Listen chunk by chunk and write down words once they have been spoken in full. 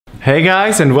Hey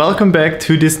guys, and welcome back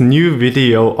to this new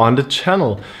video on the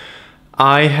channel.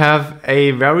 I have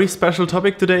a very special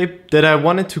topic today that I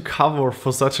wanted to cover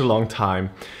for such a long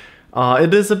time.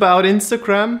 It is about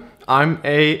Instagram. I'm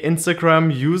a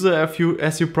Instagram user,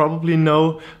 as you probably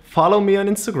know. Follow me on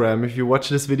Instagram if you watch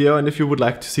this video and if you would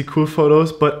like to see cool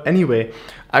photos. But anyway,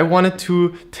 I wanted to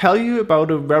tell you about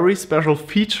a very special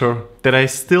feature that I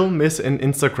still miss in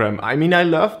Instagram. I mean, I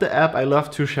love the app, I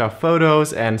love to share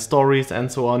photos and stories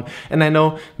and so on. And I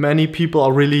know many people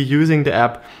are really using the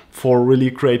app for really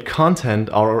great content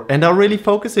and are really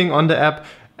focusing on the app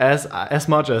as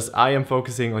much as I am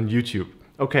focusing on YouTube.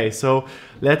 Okay, so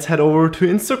let's head over to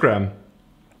Instagram.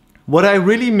 What I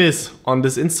really miss on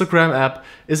this Instagram app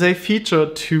is a feature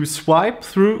to swipe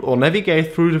through or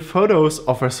navigate through the photos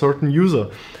of a certain user.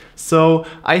 So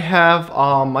I have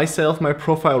my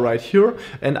profile right here,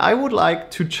 and I would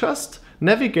like to just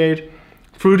navigate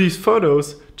through these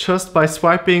photos just by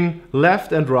swiping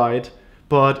left and right.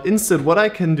 But instead what I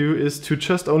can do is to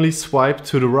just only swipe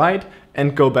to the right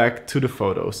and go back to the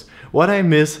photos. What I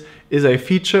miss is a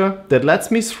feature that lets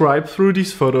me swipe through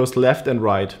these photos left and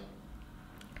right.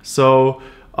 So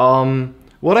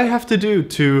what I have to do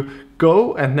to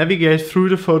go and navigate through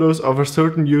the photos of a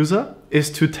certain user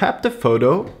is to tap the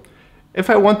photo.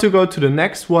 If I want to go to the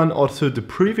next one or to the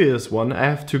previous one, I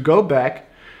have to go back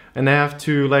and I have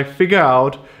to figure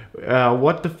out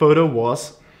what the photo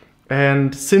was.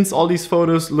 And since all these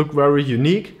photos look very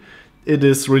unique, it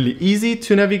is really easy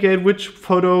to navigate which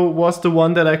photo was the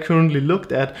one that I currently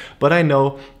looked at, but I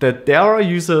know that there are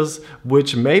users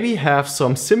which maybe have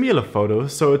some similar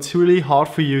photos, so it's really hard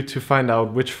for you to find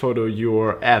out which photo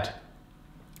you're at.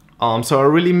 So I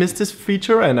really miss this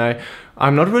feature, and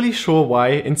I'm not really sure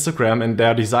why Instagram and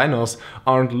their designers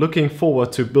aren't looking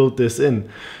forward to build this in.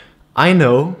 I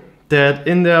know that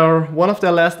in one of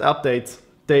their last updates,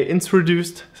 they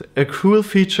introduced a cool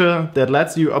feature that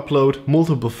lets you upload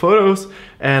multiple photos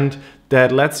and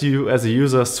that lets you as a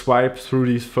user swipe through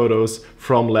these photos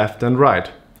from left and right.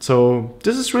 So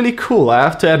this is really cool. I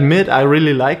have to admit I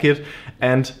really like it,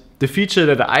 and the feature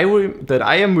that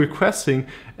I am requesting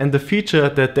and the feature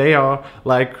that they are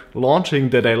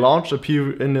launching, that they launched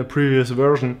in a previous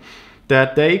version,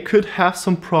 that they could have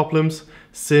some problems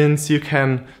since you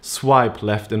can swipe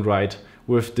left and right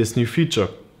with this new feature.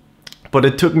 But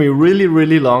it took me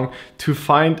really long to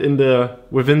find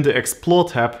within the Explore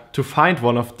tab to find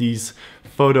one of these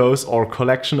photos or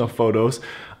collection of photos.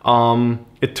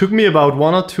 It took me about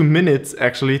 1 or 2 minutes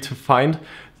actually to find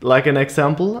an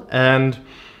example, and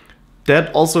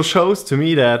that also shows to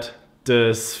me that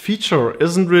this feature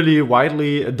isn't really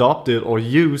widely adopted or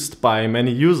used by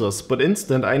many users. But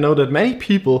instead, I know that many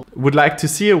people would like to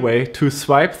see a way to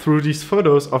swipe through these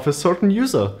photos of a certain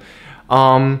user.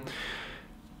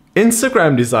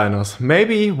 Instagram designers,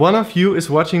 maybe one of you is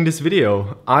watching this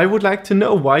video. I would like to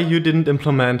know why you didn't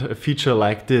implement a feature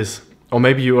like this. Or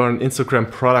maybe you are an Instagram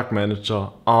product manager.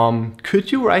 Could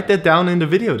you write that down in the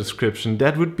video description?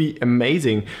 That would be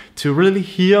amazing to really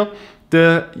hear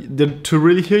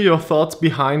your thoughts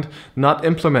behind not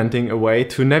implementing a way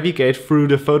to navigate through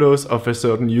the photos of a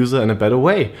certain user in a better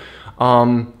way.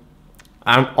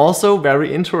 I'm also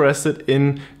very interested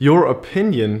in your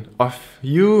opinion of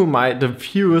the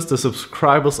viewers, the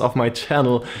subscribers of my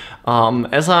channel,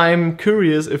 as I'm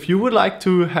curious if you would like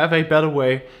to have a better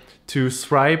way to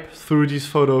swipe through these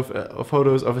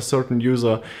photos of a certain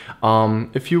user.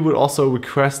 If you would also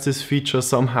request this feature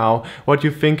somehow, what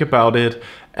you think about it.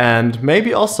 And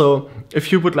maybe also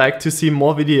if you would like to see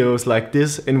more videos like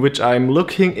this in which I'm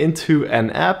looking into an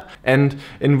app and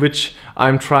in which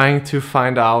I'm trying to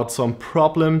find out some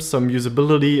problems, some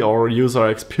usability or user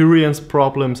experience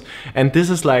problems. And this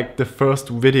is the first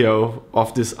video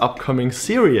of this upcoming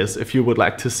series if you would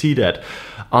like to see that.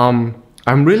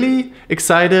 I'm really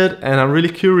excited and I'm really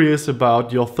curious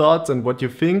about your thoughts and what you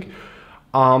think.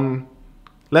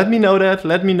 Let me know that.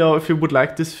 Let me know if you would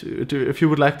like to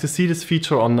see this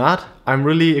feature or not. I'm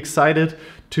really excited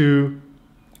to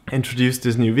introduce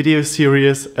this new video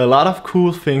series. A lot of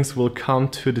cool things will come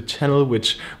to the channel,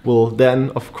 which will then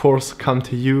of course come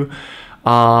to you.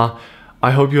 I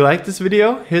hope you like this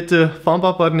video. Hit the thumb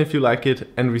up button if you like it,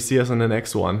 and we see us in the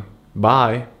next one.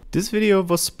 Bye. This video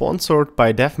was sponsored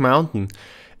by Dev Mountain.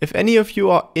 If any of you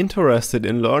are interested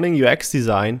in learning UX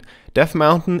design, Dev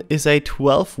Mountain is a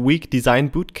 12-week design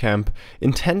bootcamp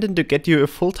intended to get you a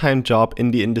full-time job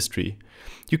in the industry.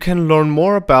 You can learn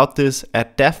more about this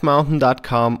at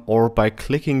devmountain.com or by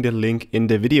clicking the link in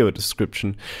the video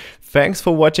description. Thanks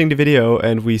for watching the video,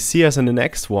 and we see us in the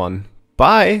next one.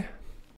 Bye!